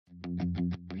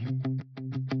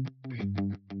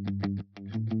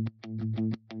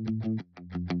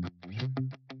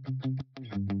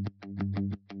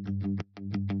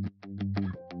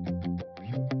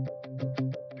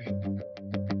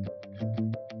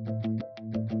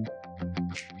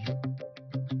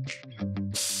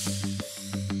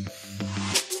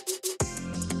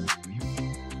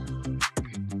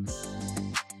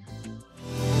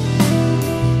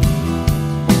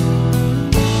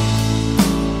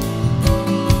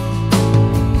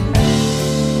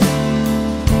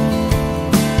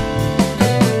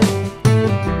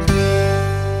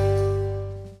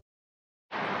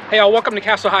Hey all, welcome to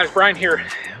Castle Hives. Brian here.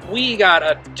 We got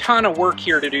a ton of work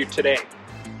here to do today.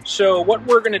 So what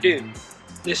we're going to do,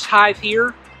 this hive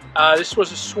here, this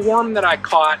was a swarm that I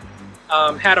caught,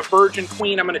 had a virgin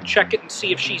queen. I'm going to check it and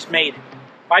see if she's mated.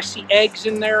 If I see eggs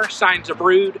in there, signs of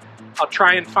brood, I'll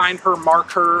try and find her,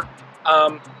 mark her.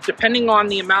 Depending on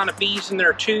the amount of bees in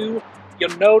there too,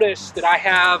 you'll notice that I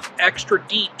have extra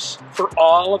deeps for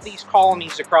all of these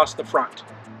colonies across the front.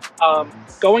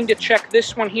 Going to check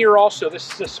this one here also.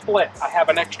 This is a split. I have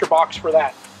an extra box for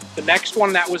that. The next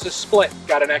one, that was a split.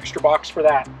 Got an extra box for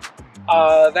that.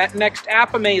 That next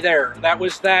Apimaye there, that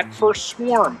was that first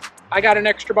swarm. I got an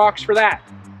extra box for that.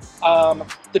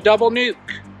 The double NUC.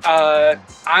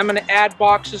 I'm going to add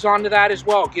boxes onto that as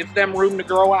well. Give them room to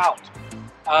grow out.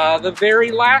 The very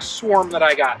last swarm that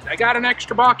I got an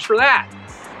extra box for that.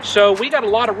 So we got a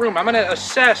lot of room. I'm going to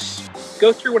assess,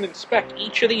 go through and inspect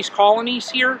each of these colonies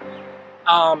here,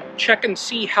 check and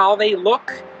see how they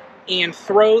look, and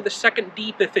throw the second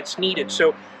deep if it's needed.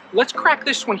 So let's crack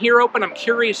this one here open. I'm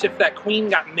curious if that queen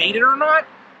got mated or not.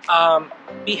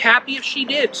 Be happy if she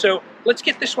did. So let's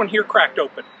get this one here cracked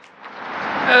open.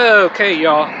 Okay,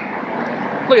 y'all.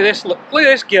 Look at this. Look at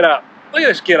this get up. Look at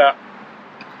this get up.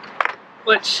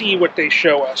 Let's see what they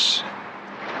show us.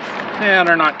 Yeah,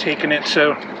 they're not taking it,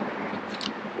 so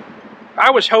I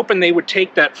was hoping they would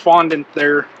take that fondant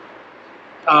there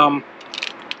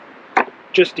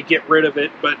just to get rid of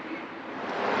it, but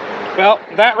well,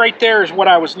 that right there is what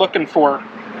I was looking for.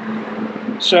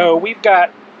 So we've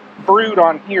got brood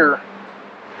on here.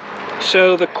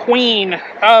 So the queen,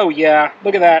 oh yeah,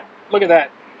 look at that. Look at that.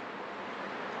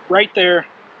 Right there.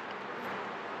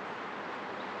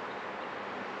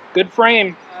 Good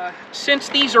frame. Since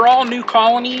these are all new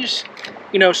colonies,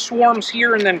 you know, swarms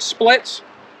here and then splits,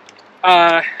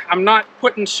 I'm not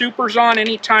putting supers on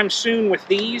anytime soon with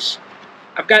these.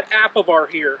 I've got Apivar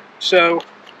here. So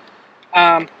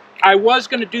I was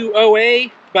going to do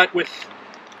OA, but with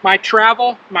my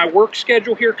travel, my work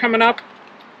schedule here coming up,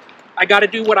 I got to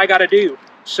do what I got to do.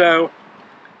 So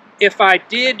if I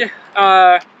did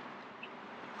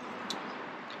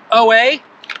OA,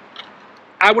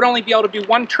 I would only be able to do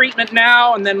one treatment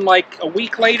now, and then like a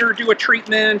week later do a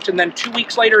treatment, and then 2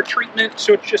 weeks later a treatment.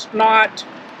 So it's just not,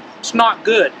 it's not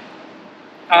good.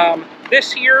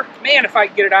 This here, man, if I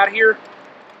could get it out of here,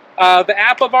 the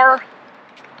Apivar,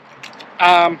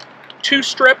 2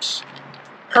 strips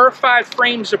per 5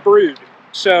 frames of brood.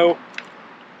 So,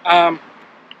 man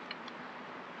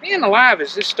alive,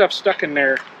 is this stuff stuck in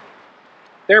there?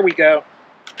 There we go.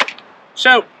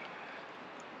 So,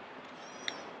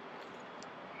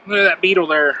 look at that beetle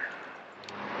there.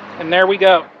 And there we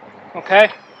go. Okay.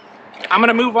 I'm going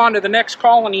to move on to the next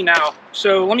colony now.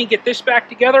 So let me get this back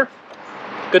together.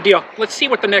 Good deal. Let's see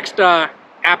what the next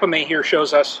Apimaye here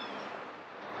shows us.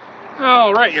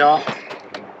 All right, y'all.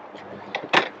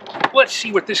 Let's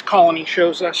see what this colony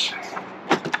shows us.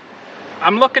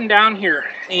 I'm looking down here,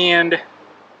 and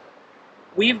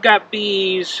we've got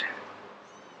bees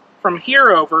from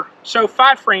here over. So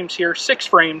 5 frames here, 6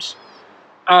 frames.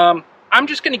 I'm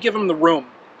just going to give them the room.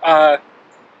 Let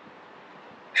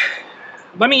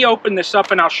me open this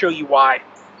up and I'll show you why.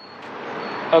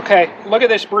 Okay, look at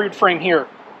this brood frame here.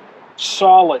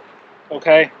 Solid,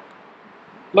 okay?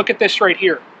 Look at this right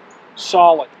here.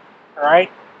 Solid, all right?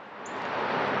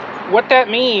 What that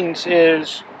means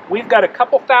is we've got a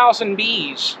couple thousand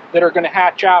bees that are going to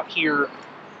hatch out here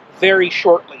very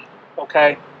shortly,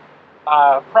 okay?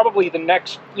 Probably the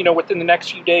next, you know, within the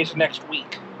next few days, next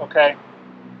week, okay?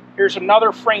 Here's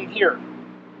another frame here.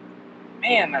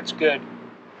 Man, that's good.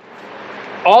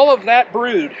 All of that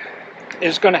brood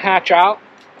is going to hatch out.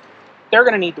 They're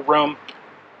going to need the room.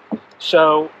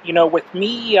 So, you know, with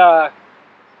me,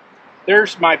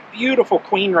 there's my beautiful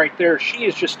queen right there. She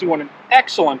is just doing an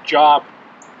excellent job.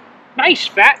 Nice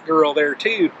fat girl there,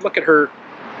 too. Look at her.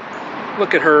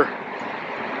 Look at her.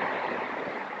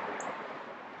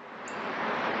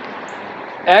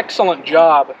 Excellent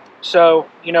job. So,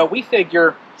 you know, we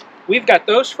figure we've got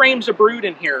those frames of brood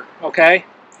in here, okay?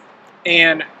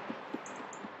 And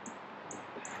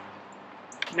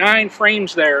 9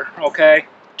 frames there, okay,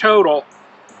 total.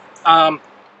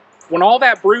 When all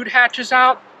that brood hatches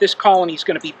out, this colony is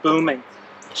going to be booming.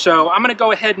 So I'm going to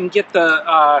go ahead and get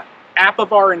the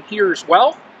Apivar in here as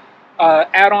well.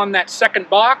 Add on that second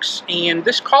box, and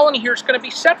this colony here is going to be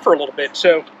set for a little bit.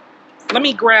 So let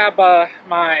me grab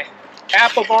my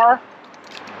Apivar,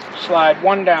 slide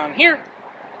 1 down here,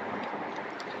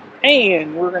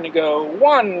 and we're going to go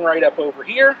 1 right up over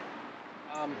here.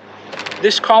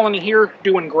 This colony here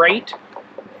doing great.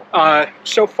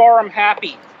 So far I'm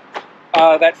happy.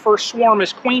 That first swarm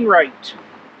is queen right.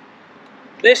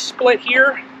 This split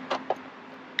here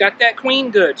Got that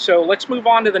queen? Good. So let's move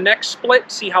on to the next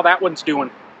split, see how that one's doing.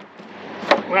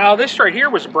 Well, this right here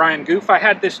was a Brian goof. I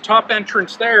had this top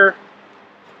entrance there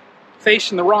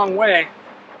facing the wrong way.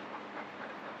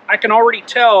 I can already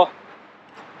tell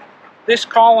this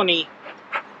colony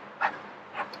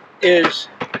is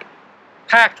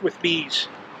packed with bees.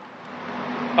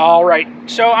 All right,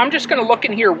 so I'm just going to look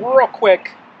in here real quick,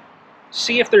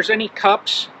 see if there's any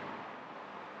cups.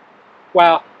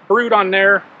 Wow, brood on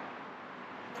there.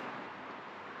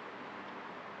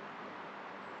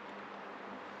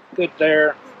 Good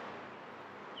there.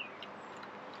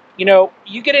 You know,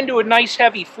 you get into a nice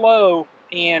heavy flow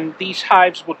and these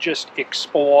hives will just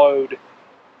explode.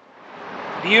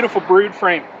 Beautiful brood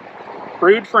frame.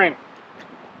 Brood frame.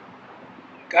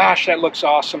 Gosh, that looks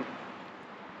awesome.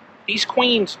 These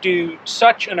queens do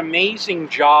such an amazing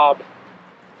job.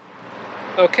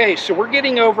 Okay, so we're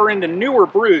getting over into newer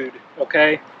brood,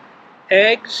 okay?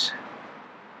 Eggs.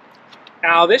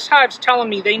 Now, this hive's telling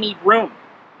me they need room.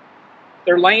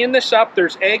 They're laying this up.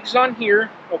 There's eggs on here,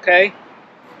 okay?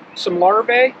 Some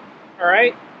larvae, all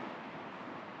right?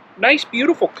 Nice,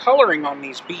 beautiful coloring on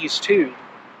these bees, too.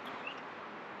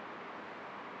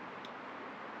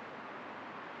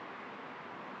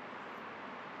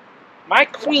 My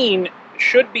queen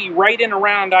should be right in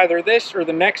around either this or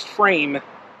the next frame.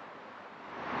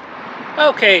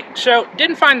 Okay, so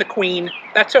didn't find the queen.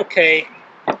 That's okay.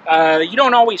 You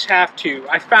don't always have to.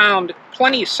 I found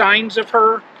plenty of signs of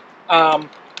her.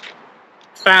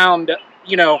 Found,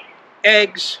 you know,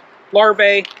 eggs,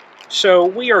 larvae, so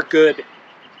we are good.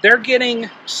 They're getting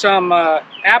some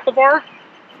Apivar.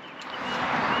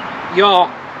 Y'all,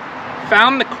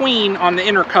 found the queen on the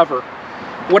inner cover.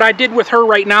 What I did with her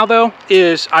right now, though,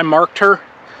 is I marked her.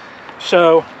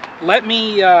 So let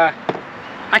me, I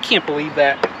can't believe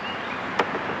that.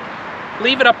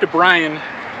 Leave it up to Brian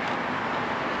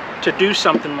to do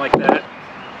something like that.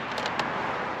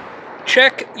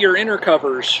 Check your inner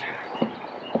covers.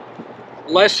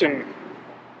 Lesson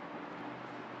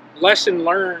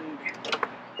learned.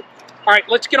 All right,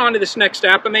 let's get on to this next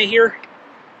Apimaye here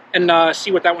and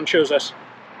see what that one shows us.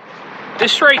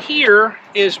 This right here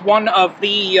is one of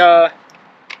the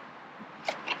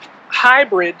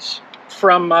hybrids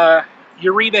from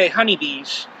Uribe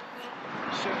honeybees.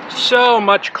 So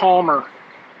much calmer.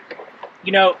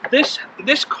 You know, this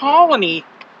colony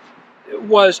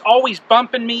was always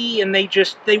bumping me, and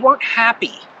they weren't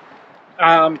happy.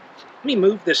 Let me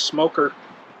move this smoker.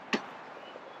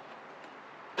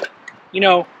 You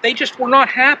know, they just were not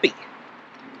happy.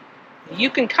 You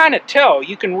can kind of tell.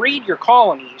 You can read your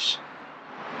colonies.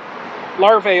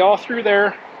 Larvae all through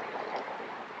there.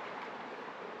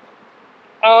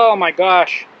 Oh my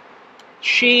gosh.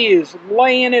 She is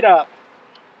laying it up.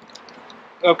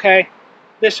 Okay?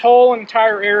 This whole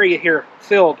entire area here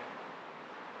filled.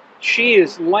 She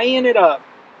is laying it up.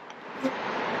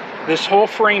 This whole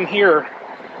frame here.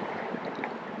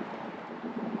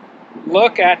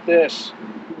 Look at this.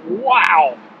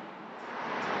 Wow.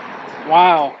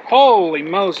 Wow. Holy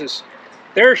Moses.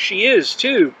 There she is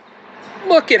too.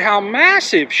 Look at how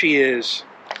massive she is.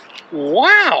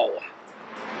 Wow.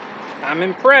 I'm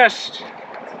impressed.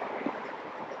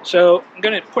 So I'm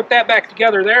going to put that back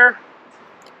together there.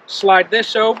 Slide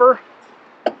this over.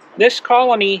 This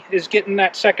colony is getting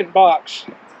that second box.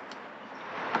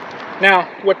 Now,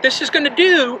 what this is going to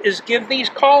do is give these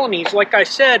colonies, like I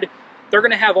said, they're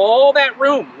going to have all that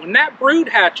room. When that brood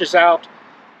hatches out,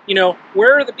 you know,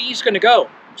 where are the bees going to go?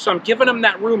 So I'm giving them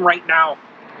that room right now.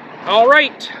 All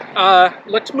right,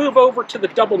 let's move over to the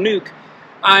double nuke.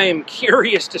 I am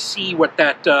curious to see what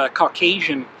that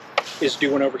Caucasian is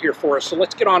doing over here for us. So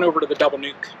let's get on over to the double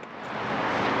nuke.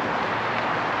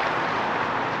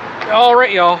 All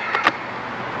right, y'all.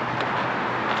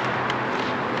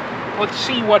 Let's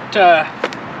see what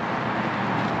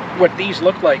these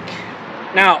look like.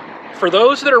 Now, for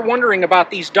those that are wondering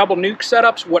about these double nuke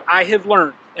setups, what I have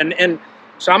learned, and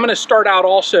so I'm going to start out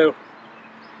also,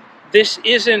 this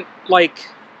isn't like,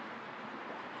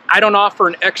 I don't offer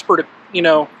an expert, you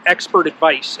know, expert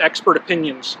advice, expert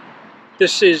opinions.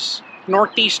 This is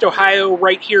Northeast Ohio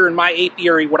right here in my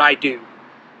apiary, what I do.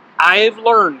 I've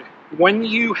learned when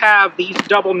you have these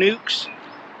double nukes,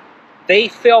 they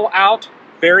fill out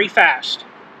very fast.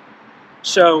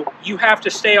 So you have to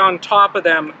stay on top of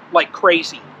them like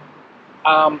crazy.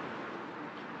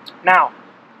 Now,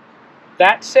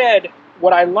 that said,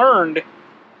 what I learned,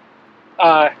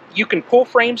 you can pull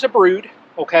frames of brood,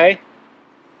 okay?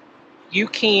 You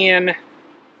can,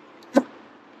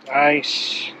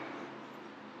 nice.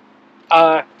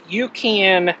 You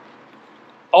can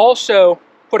also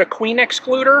put a queen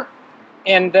excluder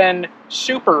and then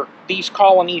super these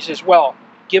colonies as well.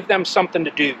 give them something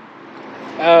to do.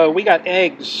 We got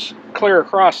eggs clear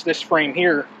across this frame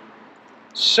here.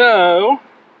 So,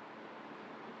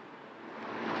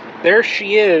 there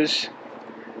she is.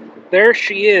 There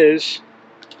she is.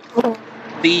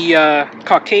 The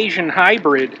Caucasian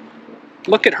hybrid.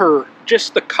 Look at her.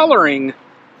 Just the coloring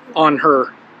on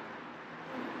her.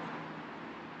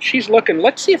 She's looking.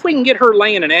 Let's see if we can get her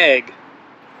laying an egg.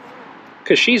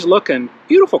 Because she's looking.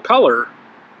 Beautiful color.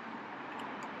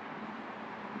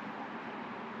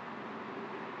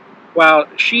 Wow,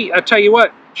 I tell you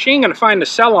what, she ain't going to find a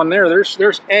cell on there.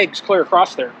 There's eggs clear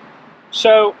across there.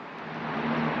 So,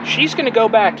 she's going to go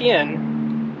back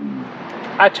in.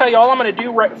 I tell you, all I'm going to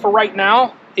do for right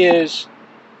now is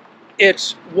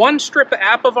it's 1 strip of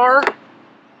Apivar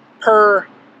per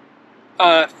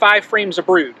 5 frames of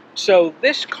brood. So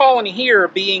this colony here,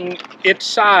 being its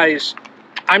size,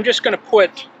 I'm just going to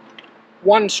put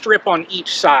 1 strip on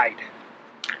each side.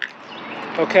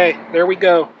 Okay, there we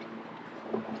go.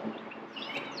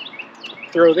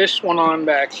 Throw this one on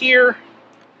back here.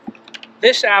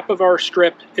 This Apivar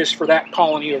strip is for that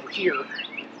colony over here.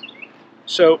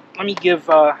 So let me give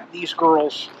these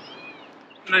girls,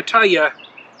 and I tell you,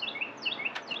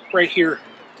 right here,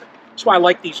 that's why I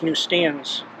like these new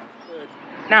stands.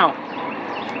 Now,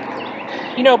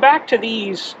 you know, back to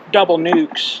these double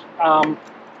nukes,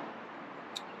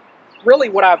 really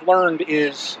what I've learned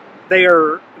is they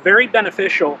are very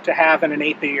beneficial to have in an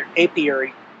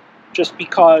apiary, just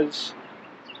because,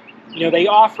 you know, they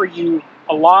offer you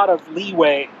a lot of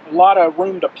leeway, a lot of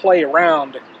room to play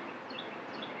around.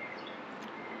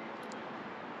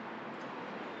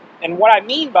 And what I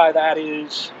mean by that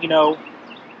is, you know,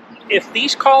 if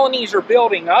these colonies are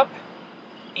building up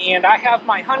and I have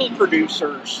my honey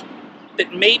producers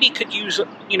that maybe could use,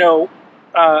 you know,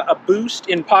 a boost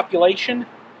in population,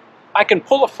 I can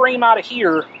pull a frame out of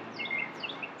here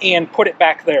and put it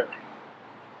back there.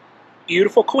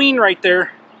 Beautiful queen right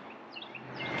there.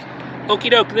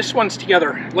 Okie doke, this one's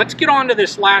together. Let's get on to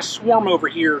this last swarm over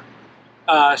here.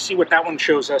 See what that one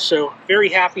shows us. So, very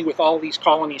happy with all these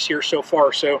colonies here so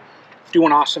far. So,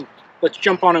 doing awesome. Let's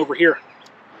jump on over here.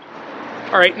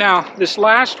 Alright, now, this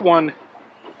last one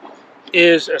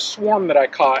is a swarm that I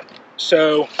caught.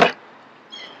 So,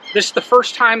 this is the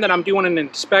first time that I'm doing an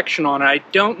inspection on it. I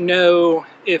don't know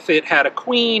if it had a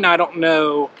queen. I don't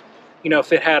know, you know,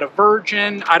 if it had a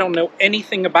virgin. I don't know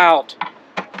anything about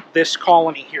this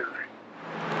colony here.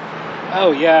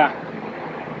 Oh, yeah.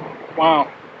 Wow.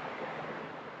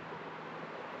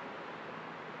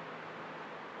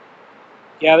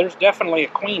 Yeah, there's definitely a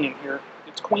queen in here.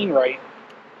 It's queen right.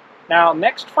 Now,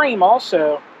 next frame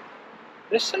also,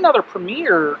 this is another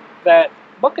premiere that,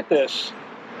 look at this.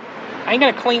 I ain't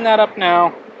going to clean that up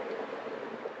now.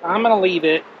 I'm going to leave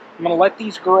it. I'm going to let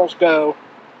these girls go.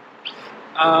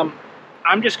 I'm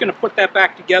just going to put that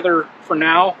back together for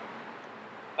now.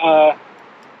 I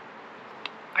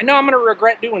know I'm going to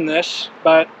regret doing this,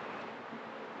 but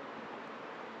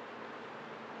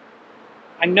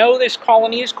I know this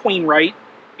colony is queen right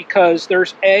because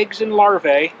there's eggs and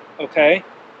larvae, okay?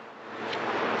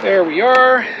 There we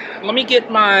are. Let me get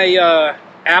my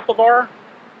Apivar,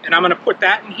 and I'm going to put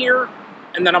that in here,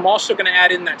 and then I'm also going to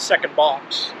add in that second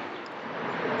box.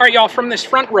 Alright, y'all, from this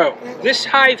front row, this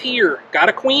hive here got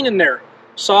a queen in there,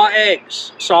 saw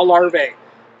eggs, saw larvae,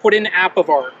 put in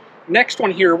Apivar. Next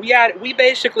one here, we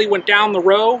basically went down the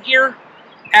row here,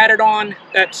 added on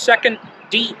that second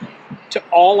deep to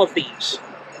all of these.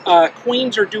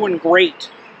 Queens are doing great.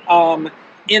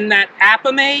 In that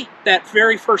Apimaye, that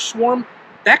very first swarm,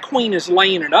 that queen is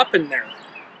laying it up in there.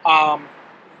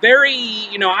 Very,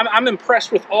 you know, I'm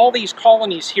impressed with all these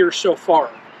colonies here so far.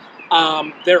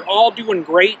 They're all doing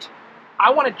great.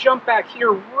 I want to jump back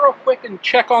here real quick and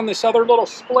check on this other little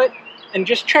split and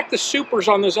just check the supers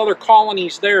on those other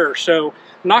colonies there. So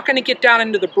I'm not going to get down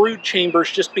into the brood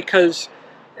chambers just because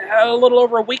a little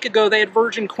over a week ago they had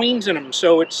virgin queens in them.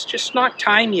 So it's just not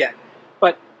time yet.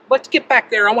 But let's get back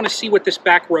there. I want to see what this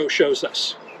back row shows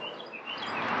us.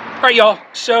 All right, y'all.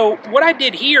 So what I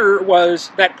did here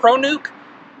was that Pro Nuke,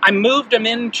 I moved them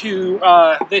into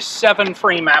this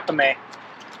 7-frame Apimaye.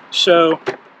 So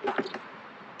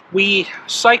we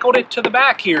cycled it to the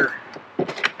back here.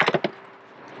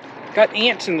 Got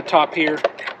ants in the top here.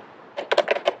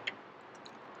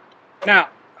 Now,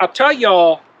 I'll tell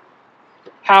y'all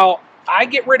how I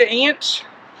get rid of ants.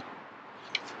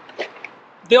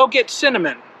 They'll get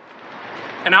cinnamon.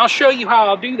 And I'll show you how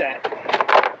I'll do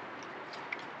that.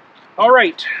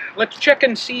 Alright, let's check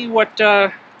and see what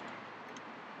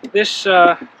this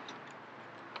was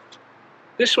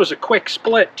a quick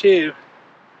split too.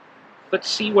 Let's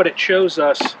see what it shows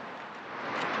us.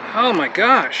 Oh my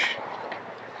gosh.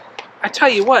 I tell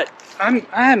you what,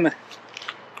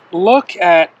 look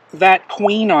at that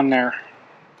queen on there.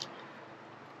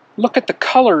 Look at the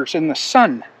colors in the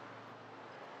sun.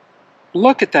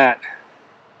 Look at that.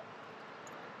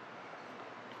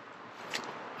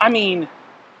 I mean,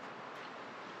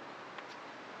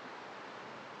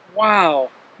 wow,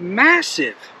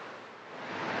 massive.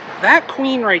 That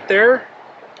queen right there,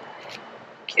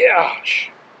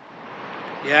 gosh.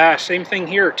 Yeah, same thing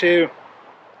here too.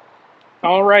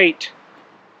 All right.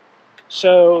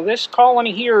 So this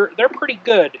colony here, they're pretty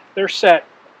good. They're set.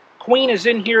 Queen is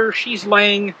in here. She's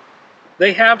laying.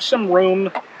 They have some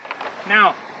room.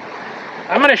 Now,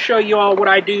 I'm going to show you all what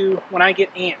I do when I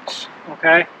get ants,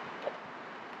 okay?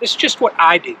 It's just what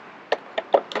I do.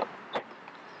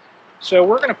 So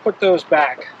we're going to put those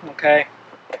back, okay?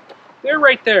 They're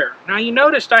right there. Now you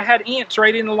noticed I had ants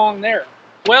right in along there.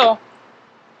 Well,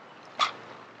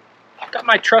 I've got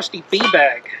my trusty bee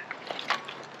bag.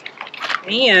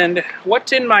 And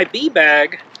what's in my bee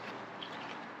bag?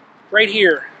 Right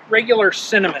here, regular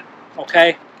cinnamon,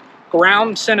 okay?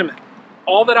 Ground cinnamon.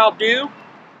 All that I'll do,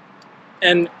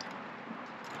 and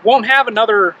won't have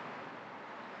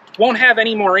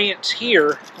any more ants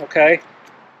here, okay?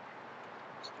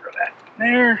 Let's throw that in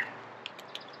there.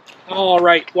 All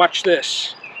right, watch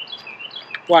this.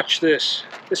 Watch this.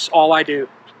 This is all I do.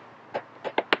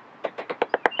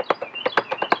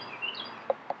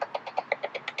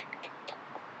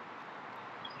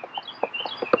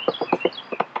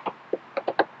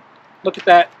 Look at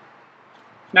that.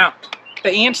 Now,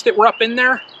 the ants that were up in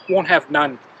there won't have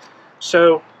none.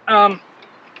 So,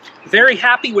 very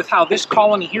happy with how this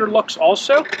colony here looks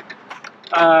also.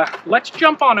 Let's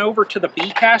jump on over to the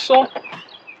bee castle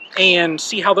and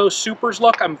see how those supers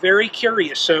look. I'm very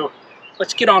curious, so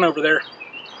let's get on over there.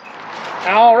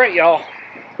 All right, y'all.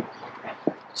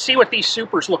 See what these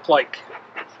supers look like.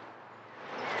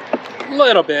 A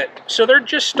little bit. So they're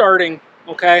just starting,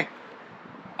 okay?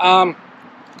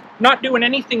 Not doing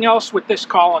anything else with this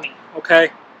colony, okay?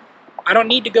 I don't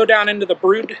need to go down into the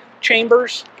brood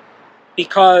chambers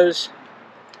because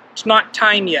it's not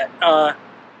time yet. A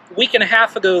week and a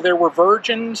half ago, there were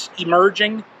virgins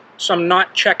emerging, so I'm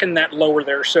not checking that lower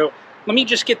there. So let me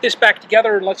just get this back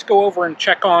together and let's go over and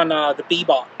check on the bee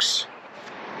box.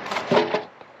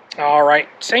 All right,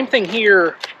 same thing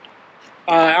here.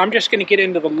 I'm just going to get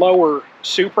into the lower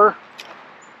super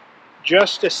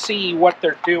just to see what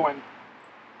they're doing.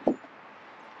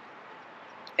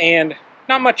 And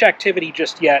not much activity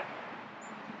just yet.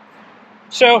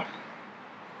 So,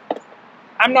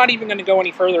 I'm not even going to go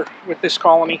any further with this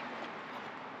colony.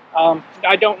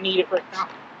 I don't need it right now.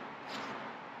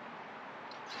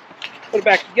 Put it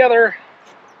back together.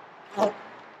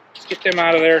 Let's get them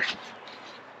out of there.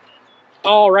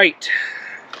 All right.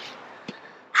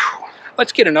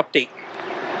 Let's get an update.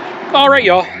 All right,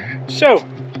 y'all. So,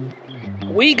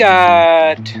 we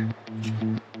got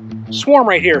swarm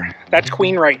right here. That's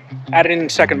queen right. Added in the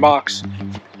second box.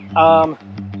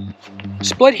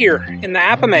 Split here in the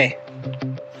Apimaye.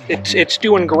 It's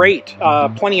doing great.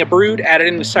 Plenty of brood. Added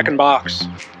in the second box.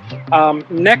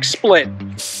 Next split,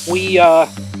 we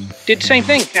did the same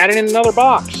thing. Added in another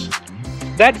box.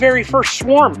 That very first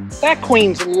swarm, that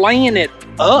queen's laying it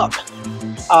up.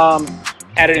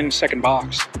 Added in the second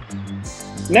box.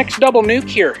 Next double nuke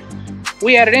here,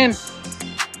 we added in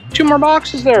 2 more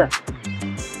boxes there.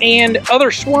 And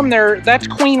other swarm there, that's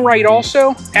queen right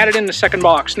also, added in the second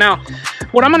box. Now,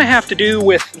 what I'm going to have to do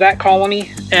with that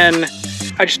colony, and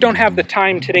I just don't have the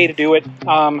time today to do it.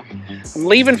 I'm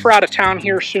leaving for out of town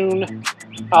here soon,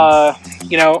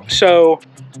 you know, so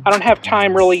I don't have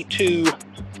time really to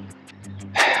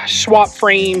swap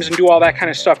frames and do all that kind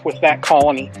of stuff with that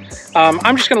colony.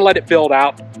 I'm just going to let it build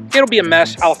out. It'll be a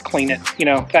mess. I'll clean it. You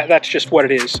know, that's just what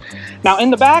it is. Now,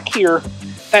 in the back here,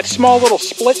 that small little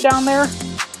split down there,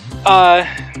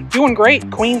 doing great.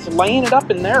 Queen's laying it up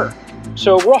in there.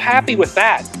 So real happy with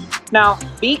that. Now,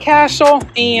 bee castle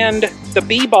and the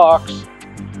bee box,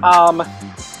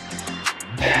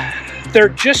 they're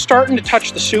just starting to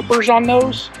touch the supers on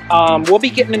those. We'll be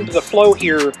getting into the flow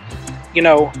here, you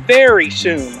know, very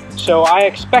soon. So I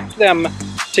expect them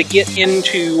to get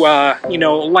into, you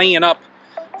know, laying up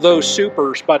those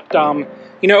supers. But,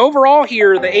 you know, overall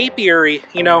here, the apiary,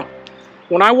 you know,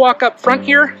 when I walk up front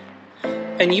here,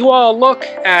 and you all look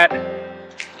at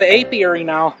the apiary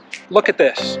now, look at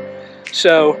this.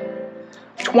 So,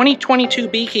 2022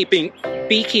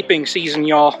 beekeeping season,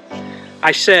 y'all.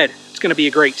 I said it's going to be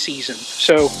a great season.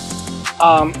 So,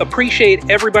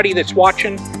 appreciate everybody that's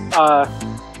watching.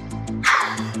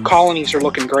 Colonies are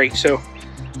looking great. So,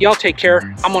 y'all take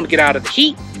care. I'm going to get out of the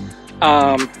heat.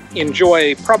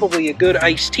 Enjoy probably a good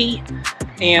iced tea.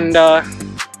 And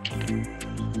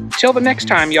till the next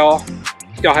time, y'all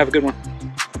have a good one.